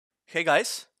Hey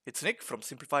guys, it's Nick from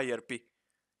Simplify-ERP.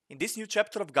 In this new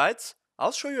chapter of guides,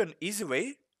 I'll show you an easy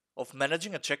way of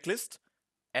managing a checklist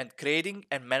and creating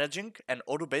and managing an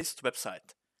Odoo-based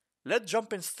website. Let's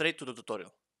jump in straight to the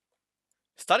tutorial.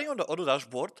 Starting on the Odoo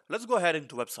dashboard, let's go ahead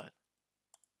into website.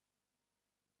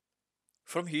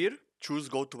 From here, choose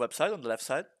Go to Website on the left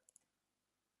side.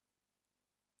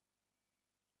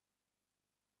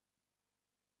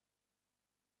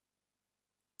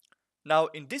 Now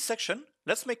in this section,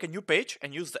 let's make a new page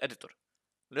and use the editor.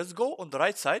 Let's go on the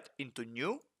right side into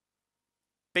New,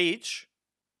 Page,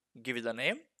 give it a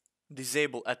name,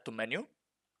 disable Add to Menu.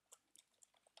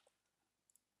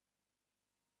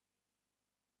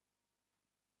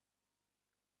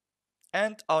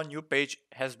 And our new page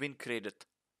has been created.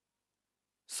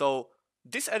 So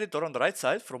this editor on the right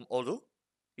side from Odoo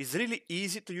is really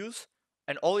easy to use,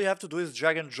 and all you have to do is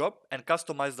drag and drop and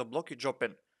customize the block you drop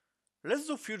in. Let's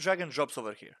do a few drag and drops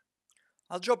over here.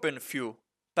 I'll drop in a few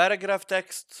paragraph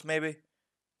texts maybe.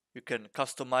 You can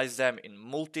customize them in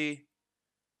multi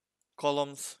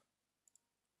columns.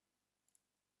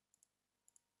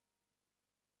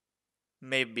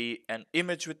 Maybe an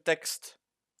image with text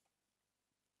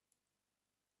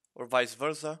or vice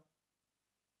versa.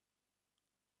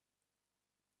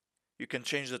 You can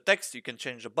change the text, you can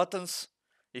change the buttons.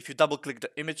 If you double click the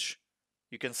image,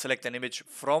 you can select an image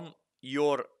from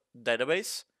your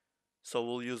database. So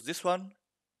we'll use this one,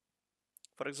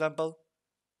 for example.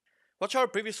 Watch our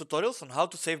previous tutorials on how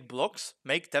to save blocks,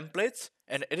 make templates,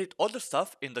 and edit other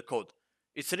stuff in the code.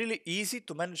 It's really easy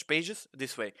to manage pages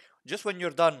this way. Just when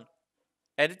you're done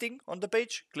editing on the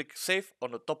page, click Save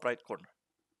on the top right corner.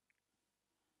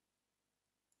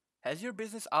 Has your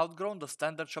business outgrown the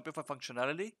standard Shopify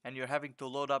functionality and you're having to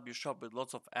load up your shop with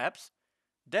lots of apps?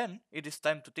 Then it is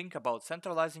time to think about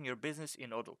centralizing your business in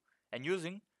Odoo and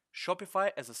using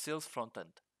Shopify as a sales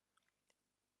frontend.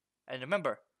 And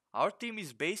remember, our team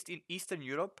is based in Eastern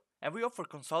Europe and we offer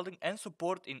consulting and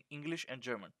support in English and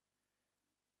German.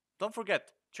 Don't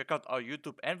forget, check out our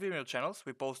YouTube and Vimeo channels.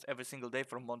 We post every single day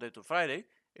from Monday to Friday,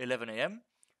 11 AM.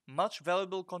 Much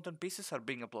valuable content pieces are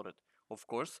being uploaded. Of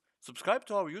course, subscribe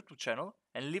to our YouTube channel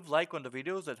and leave like on the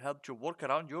videos that helped you work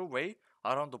around your way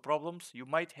around the problems you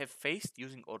might have faced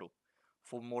using Odoo.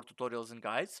 For more tutorials and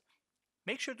guides,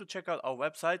 make sure to check out our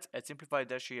websites at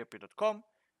simplify-erp.com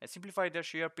and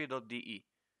simplify-erp.de.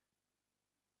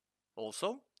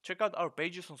 Also, check out our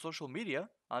pages on social media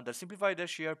under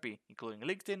Simplify-ERP, including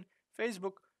LinkedIn,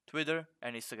 Facebook, Twitter,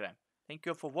 and Instagram. Thank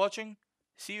you for watching.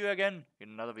 See you again in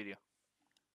another video.